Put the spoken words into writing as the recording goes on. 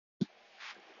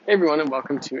Hey everyone, and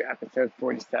welcome to episode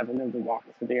 47 of the Walk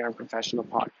with the Young Professional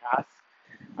podcast.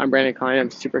 I'm Brandon Klein.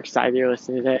 I'm super excited you're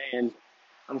listening today, and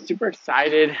I'm super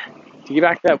excited to get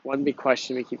back to that one big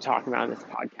question we keep talking about in this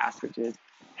podcast, which is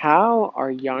how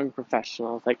are young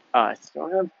professionals like us, who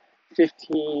don't have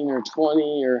 15 or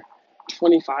 20 or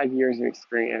 25 years of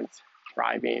experience,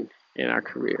 thriving in our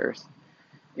careers?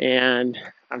 And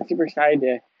I'm super excited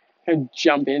to kind of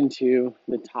jump into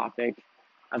the topic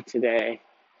of today,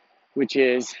 which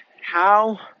is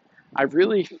how I've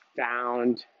really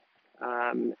found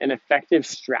an effective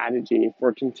strategy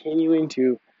for continuing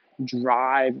to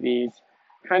drive these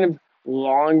kind of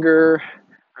longer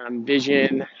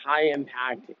vision, high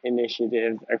impact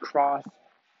initiatives across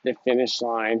the finish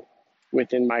line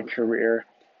within my career,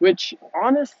 which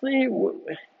honestly,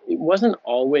 it wasn't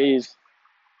always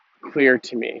clear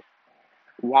to me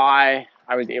why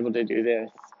I was able to do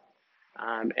this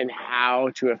and how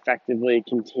to effectively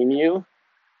continue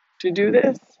to do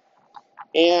this.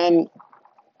 And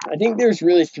I think there's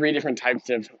really three different types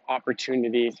of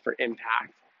opportunities for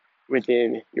impact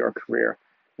within your career.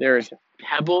 There's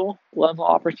pebble level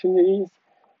opportunities,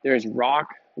 there's rock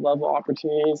level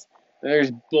opportunities, and there's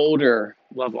boulder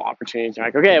level opportunities. You're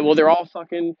like, okay, well, they're all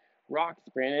fucking rocks,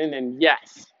 Brandon, and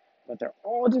yes, but they're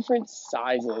all different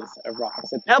sizes of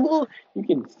rocks. A pebble, you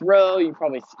can throw, you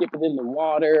probably skip it in the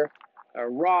water. A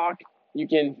rock, you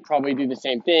can probably do the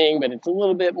same thing, but it's a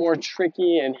little bit more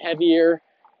tricky and heavier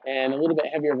and a little bit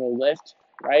heavier of a lift,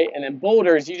 right? And then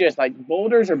boulders,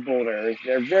 boulders are boulders.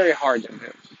 They're very hard to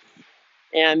move.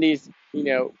 And these,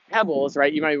 pebbles,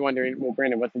 right? You might be wondering, well,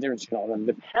 Brandon, what's the difference between all of them?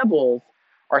 The pebbles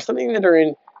are something that are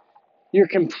in your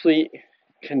complete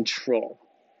control,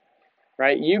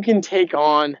 right? You can take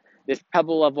on this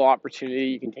pebble level opportunity.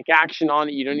 You can take action on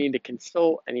it. You don't need to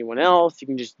consult anyone else. You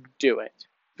can just do it.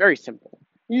 Very simple.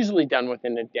 Usually done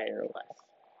within a day or less.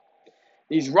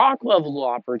 These rock level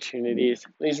opportunities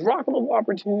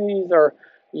are,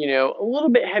 a little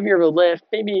bit heavier of a lift,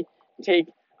 maybe take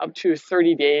up to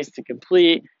 30 days to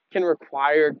complete, can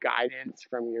require guidance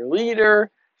from your leader,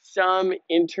 some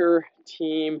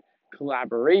inter-team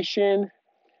collaboration,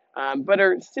 but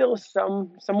are still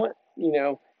somewhat,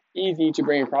 easy to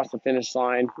bring across the finish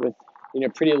line with,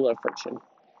 pretty low friction.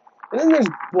 And then there's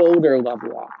boulder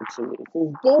level opportunities.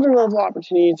 And boulder level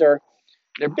opportunities they're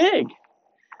big.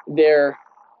 They're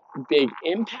big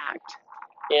impact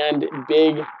and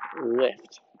big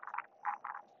lift.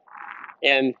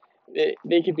 And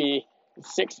they could be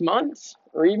 6 months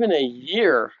or even a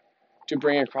year to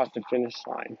bring across the finish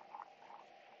line.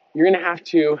 You're going to have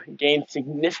to gain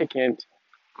significant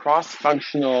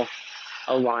cross-functional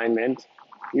alignment.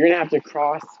 You're going to have to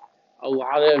cross a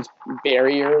lot of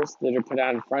barriers that are put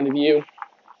out in front of you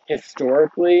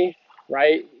historically,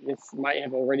 right? This might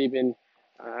have already been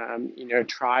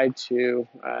tried to,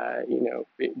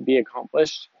 be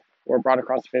accomplished or brought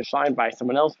across the finish line by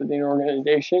someone else within the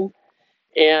organization.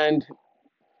 And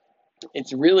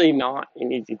it's really not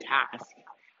an easy task.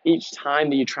 Each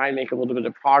time that you try and make a little bit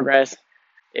of progress,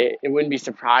 it wouldn't be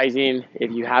surprising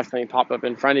if you have something pop up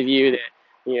in front of you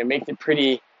that, makes it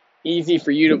pretty easy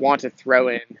for you to want to throw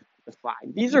in the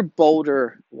flag. These are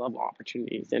boulder level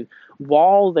opportunities. And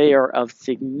while they are of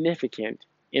significant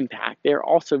impact, they're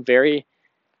also very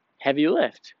heavy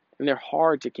lift, and they're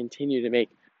hard to continue to make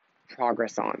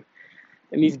progress on.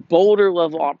 And these boulder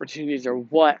level opportunities are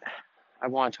what I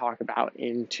want to talk about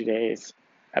in today's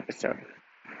episode.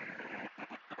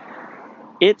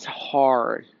 It's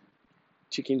hard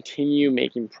to continue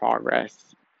making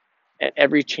progress at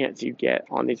every chance you get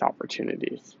on these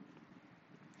opportunities.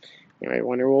 You might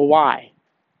wonder, well, why?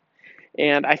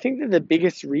 And I think that the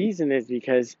biggest reason is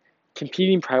because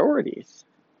competing priorities.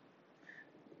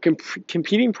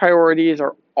 Competing priorities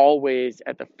are always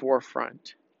at the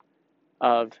forefront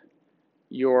of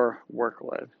your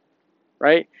workload,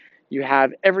 right? You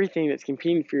have everything that's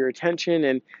competing for your attention,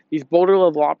 and these boulder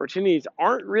level opportunities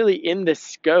aren't really in the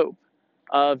scope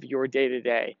of your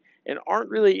day-to-day and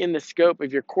aren't really in the scope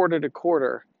of your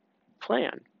quarter-to-quarter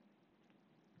plan.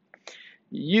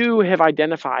 You have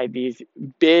identified these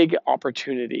big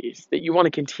opportunities that you want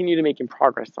to continue to make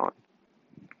progress on,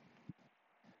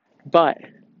 but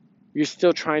you're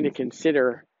still trying to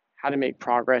consider how to make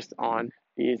progress on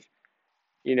these,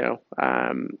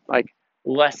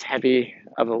 less heavy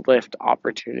of a lift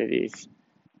opportunities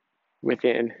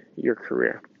within your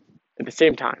career at the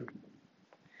same time.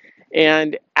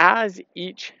 And as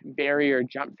each barrier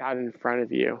jumps out in front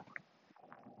of you,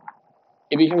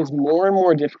 it becomes more and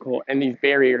more difficult, and these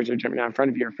barriers are jumping out in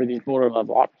front of you for these boulder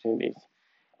level opportunities.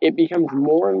 It becomes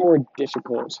more and more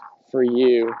difficult for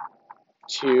you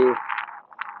to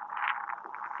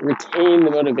retain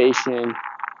the motivation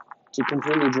to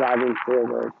continue driving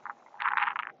forward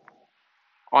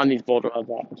on these boulder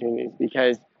level opportunities,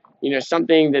 because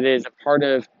something that is a part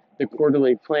of the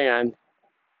quarterly plan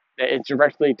that is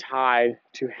directly tied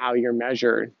to how you're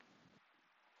measured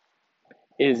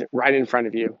is right in front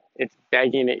of you. It's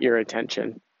begging at your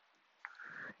attention.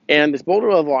 And this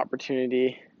boulder level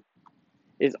opportunity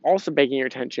is also begging your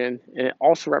attention, and it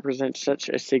also represents such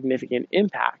a significant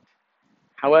impact.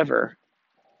 However,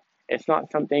 it's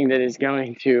not something that is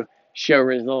going to show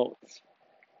results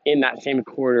in that same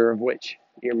quarter of which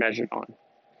you're measured on.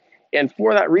 And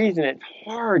for that reason, it's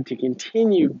hard to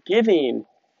continue giving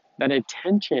that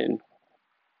attention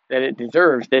that it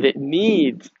deserves, that it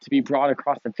needs to be brought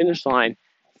across the finish line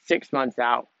 6 months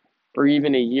out or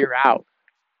even a year out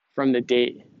from the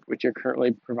date which you're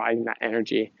currently providing that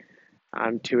energy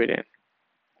to it in.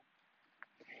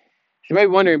 So you might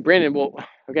be wondering, Brandon, well,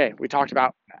 okay, we talked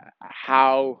about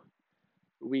how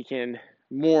we can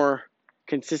more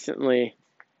consistently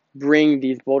bring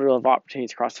these boulder level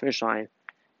opportunities across the finish line,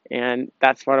 and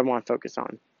that's what I want to focus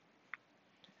on.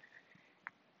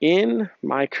 In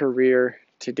my career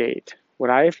to date, what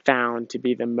I have found to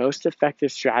be the most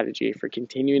effective strategy for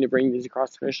continuing to bring these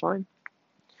across the finish line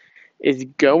is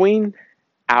going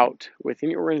out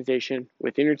within your organization,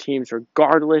 within your teams,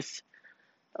 regardless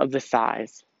of the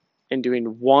size, and doing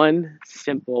one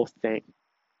simple thing.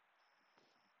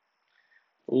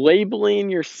 Labeling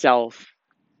yourself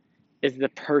as the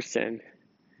person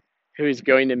who is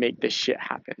going to make this shit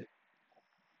happen.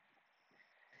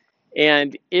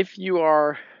 And if you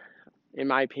are, in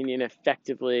my opinion,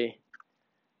 effectively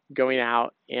going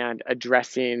out and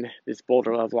addressing this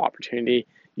boulder level opportunity,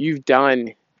 you've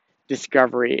done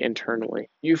discovery internally.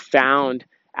 You found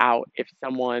out if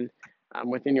someone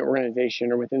within your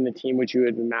organization or within the team which you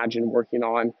would imagine working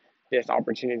on this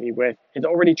opportunity with has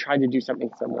already tried to do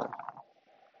something similar.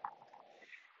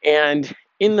 And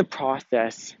in the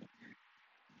process,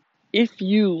 if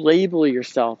you label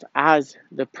yourself as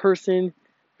the person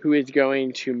who is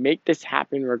going to make this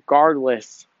happen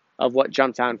regardless of what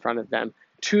jumps out in front of them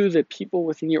to the people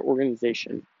within your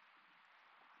organization,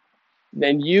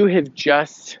 then you have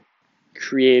just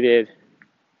created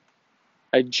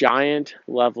a giant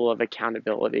level of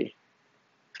accountability.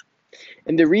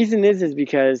 And the reason is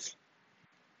because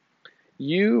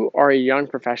you are a young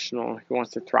professional who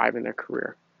wants to thrive in their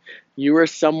career. You are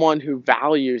someone who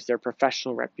values their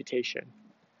professional reputation,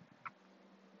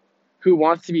 who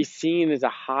wants to be seen as a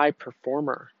high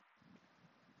performer.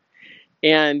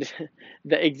 And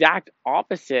the exact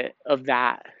opposite of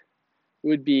that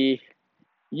would be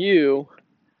you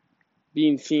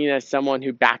being seen as someone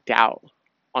who backed out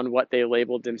on what they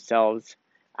labeled themselves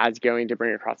as going to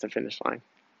bring across the finish line.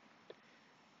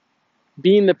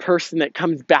 Being the person that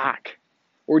comes back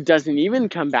or doesn't even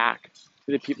come back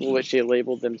to the people which they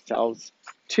labeled themselves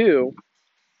to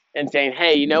and saying,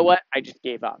 hey, you know what? I just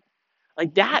gave up.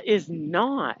 Like, that is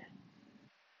not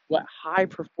what high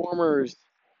performers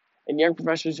and young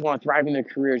professionals who want to thrive in their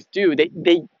careers do.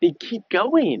 They keep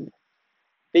going.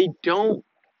 They don't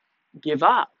give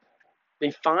up.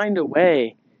 They find a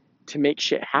way to make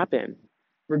shit happen,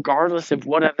 regardless of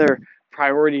what other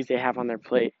priorities they have on their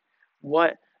plate,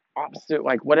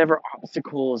 whatever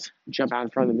obstacles jump out in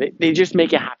front of them. They just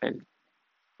make it happen.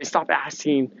 They stop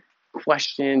asking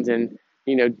questions and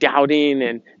doubting,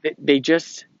 and they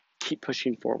just keep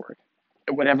pushing forward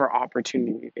at whatever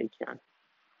opportunity they can.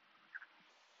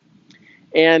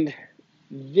 And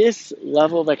this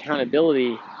level of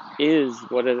accountability is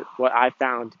what I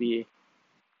found to be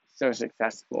so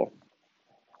successful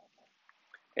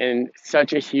and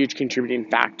such a huge contributing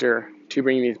factor to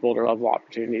bringing these boulder level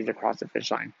opportunities across the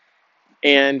finish line.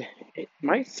 And it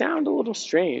might sound a little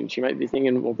strange. You might be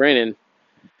thinking, well, Brandon,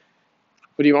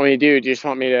 what do you want me to do? Do you just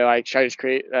want me to should I just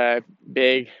create a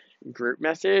big group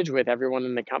message with everyone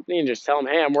in the company and just tell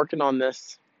them, hey, I'm working on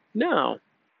this? No,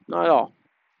 not at all.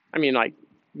 I mean,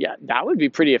 yeah, that would be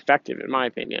pretty effective in my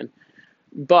opinion.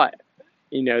 But,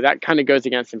 that kind of goes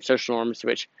against some social norms,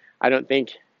 which I don't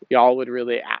think y'all would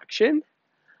really action.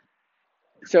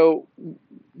 So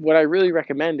what I really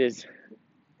recommend is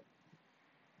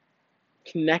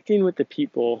connecting with the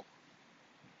people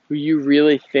who you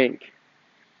really think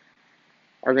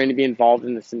are going to be involved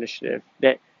in this initiative,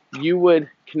 that you would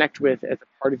connect with as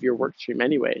a part of your work stream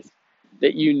anyways,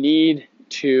 that you need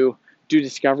to do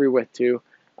discovery with to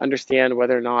understand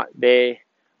whether or not they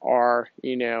are,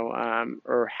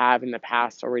 or have in the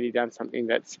past already done something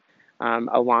that's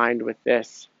aligned with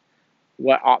this,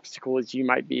 what obstacles you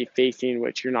might be facing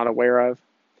which you're not aware of.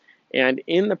 And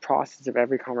in the process of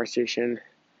every conversation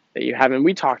that you have, and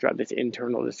we talked about this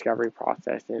internal discovery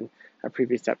process in a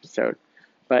previous episode,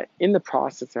 But in the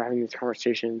process of having these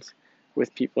conversations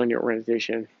with people in your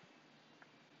organization,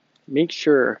 make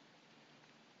sure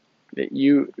that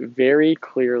you very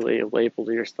clearly label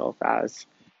yourself as,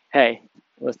 hey,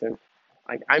 listen,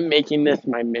 like I'm making this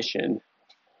my mission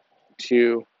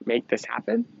to make this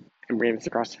happen and bring this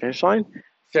across the finish line.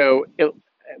 So,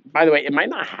 by the way, it might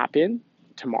not happen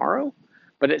tomorrow,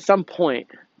 but at some point,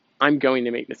 I'm going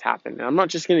to make this happen. And I'm not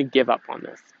just going to give up on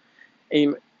this.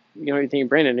 And you're thinking,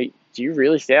 Brandon, do you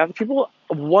really say that to people?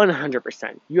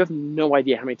 100%. You have no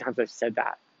idea how many times I've said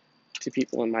that to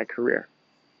people in my career.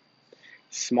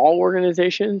 Small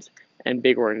organizations and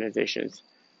big organizations,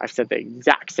 I've said the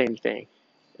exact same thing.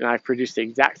 And I've produced the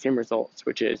exact same results,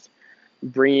 which is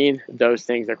bringing those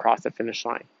things across the finish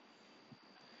line,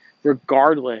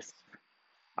 regardless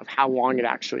of how long it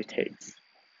actually takes.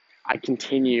 I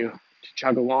continue to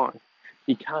chug along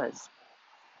because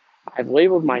I've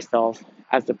labeled myself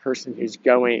as the person who's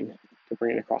going to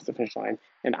bring it across the finish line,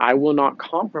 and I will not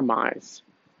compromise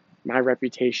my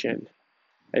reputation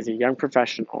as a young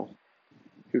professional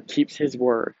who keeps his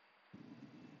word.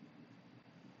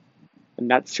 And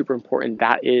that's super important.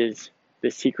 That is the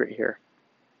secret here.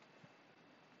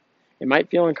 It might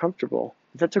feel uncomfortable,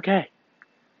 but that's okay.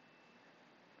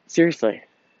 Seriously,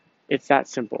 it's that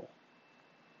simple.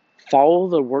 Follow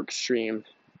the work stream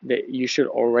that you should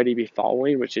already be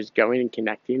following, which is going and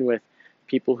connecting with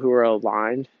people who are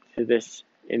aligned to this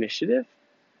initiative,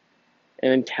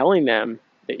 and then telling them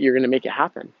that you're going to make it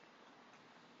happen.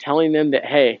 Telling them that,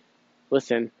 hey,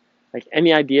 listen, like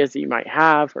any ideas that you might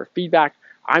have or feedback,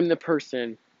 I'm the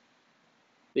person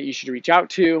that you should reach out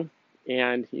to,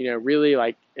 and really,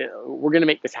 like, we're going to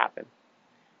make this happen,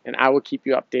 and I will keep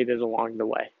you updated along the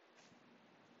way.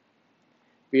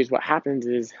 Because what happens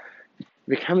is it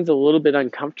becomes a little bit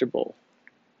uncomfortable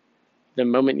the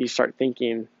moment you start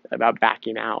thinking about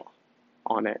backing out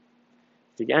on it.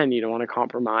 Again, you don't want to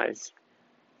compromise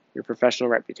your professional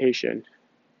reputation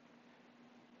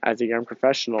as a young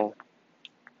professional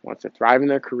who wants to thrive in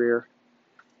their career,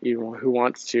 who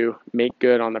wants to make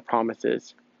good on the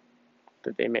promises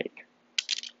that they make.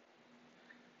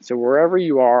 So wherever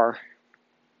you are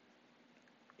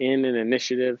in an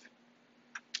initiative,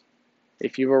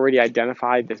 if you've already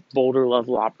identified this boulder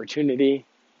level opportunity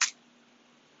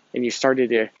and you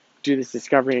started to do this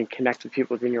discovery and connect with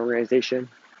people within your organization,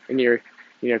 and you're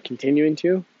continuing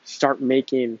to start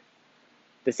making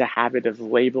this a habit of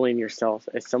labeling yourself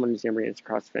as someone who's going to bring it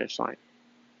across the finish line.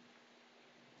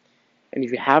 And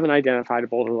if you haven't identified a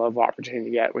boulder level opportunity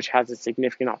yet, which has a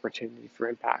significant opportunity for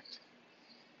impact,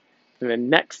 then the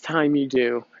next time you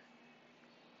do,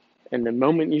 and the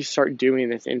moment you start doing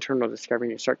this internal discovery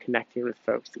and you start connecting with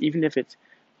folks, even if it's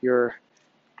your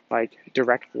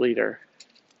direct leader,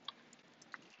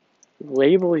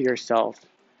 label yourself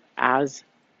as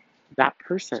that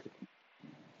person.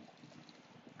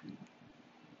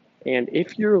 And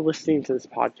if you're listening to this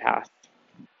podcast,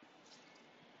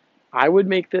 I would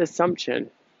make the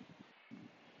assumption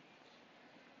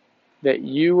that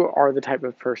you are the type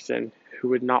of person who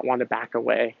would not want to back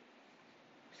away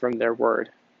from their word.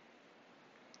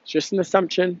 It's just an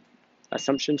assumption.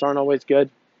 Assumptions aren't always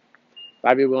good, but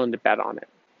I'd be willing to bet on it.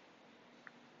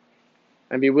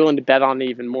 I'd be willing to bet on it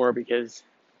even more because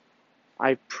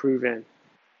I've proven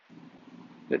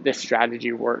that this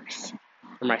strategy works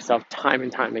for myself time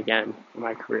and time again in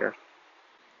my career.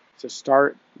 So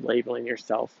start labeling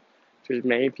yourself to as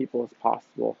many people as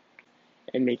possible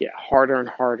and make it harder and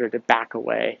harder to back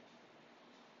away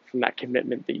from that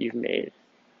commitment that you've made.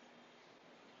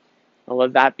 And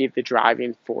let that be the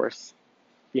driving force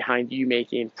behind you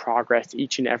making progress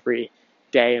each and every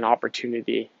day and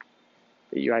opportunity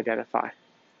that you identify.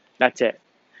 That's it.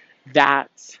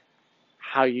 That's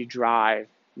how you drive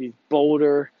these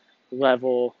boulder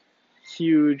level,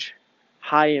 huge,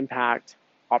 high impact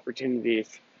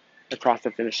opportunities across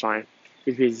the finish line,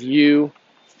 because you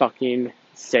fucking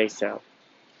say so.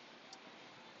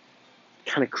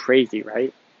 Kind of crazy,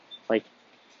 right? Like,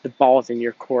 the ball's in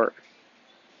your court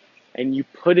and you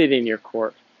put it in your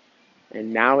court,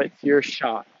 and now it's your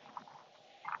shot,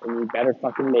 and you better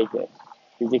fucking make it,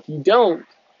 because if you don't,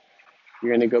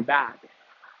 you're going to go back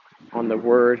on the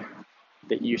word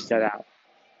that you set out,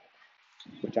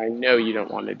 which I know you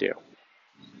don't want to do.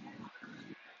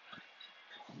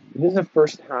 If this is the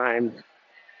first time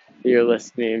that you're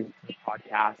listening to the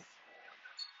podcast,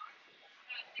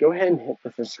 go ahead and hit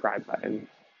the subscribe button.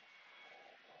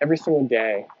 Every single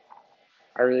day,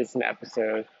 I release an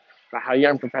episode about how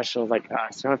young professionals like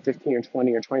us who have 15 or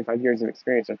 20 or 25 years of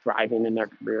experience are thriving in their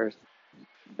careers.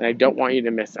 And I don't want you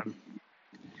to miss them.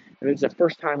 If it's the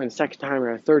first time and the second time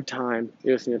or the third time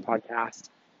you're listening to the podcast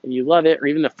and you love it, or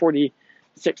even the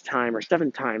sixth time or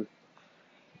seventh time,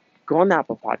 go on the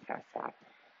Apple Podcast app.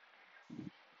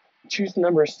 Choose the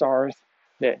number of stars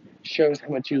that shows how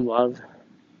much you love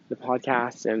the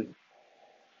podcast and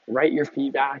write your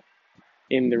feedback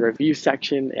in the review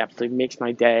section. It absolutely makes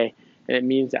my day, and it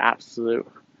means the absolute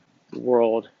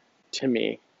world to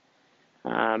me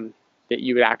that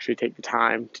you would actually take the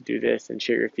time to do this and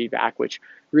share your feedback, which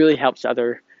really helps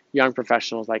other young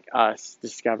professionals like us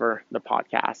discover the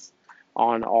podcast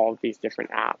on all of these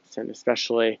different apps, and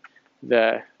especially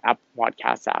the Apple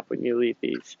Podcast app when you leave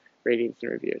these ratings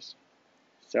and reviews.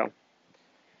 So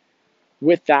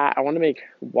with that, I want to make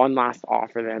one last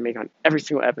offer that I make on every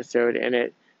single episode, and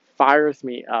it fires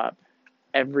me up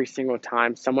every single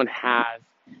time someone has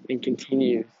and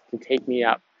continues to take me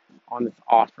up on this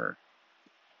offer,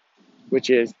 which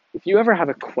is if you ever have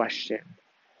a question,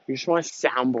 you just want to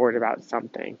soundboard about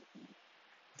something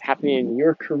that's happening in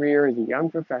your career as a young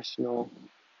professional,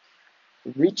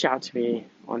 reach out to me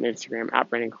on Instagram at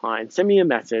Brandon Klein. Send me a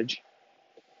message,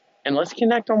 and let's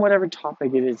connect on whatever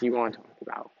topic it is you want to talk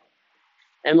about.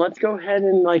 And let's go ahead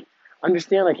and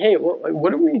understand hey,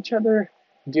 what are we each other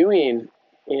doing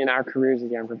in our careers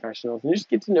as young professionals, and just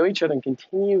get to know each other and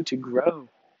continue to grow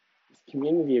this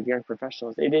community of young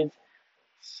professionals. It is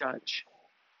such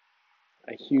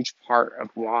a huge part of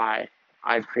why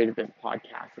I've created this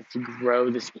podcast, is to grow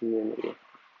this community.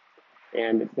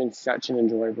 And it's been such an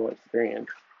enjoyable experience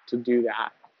to do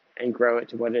that and grow it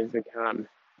to what it has become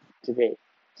to date.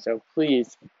 So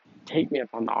please take me up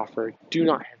on the offer. Do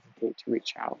not hesitate to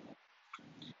reach out.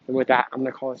 And with that, I'm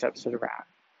going to call this episode a wrap.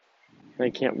 And I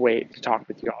can't wait to talk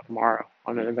with you all tomorrow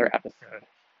on another episode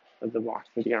of the Walks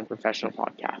with the Young Professional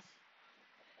podcast.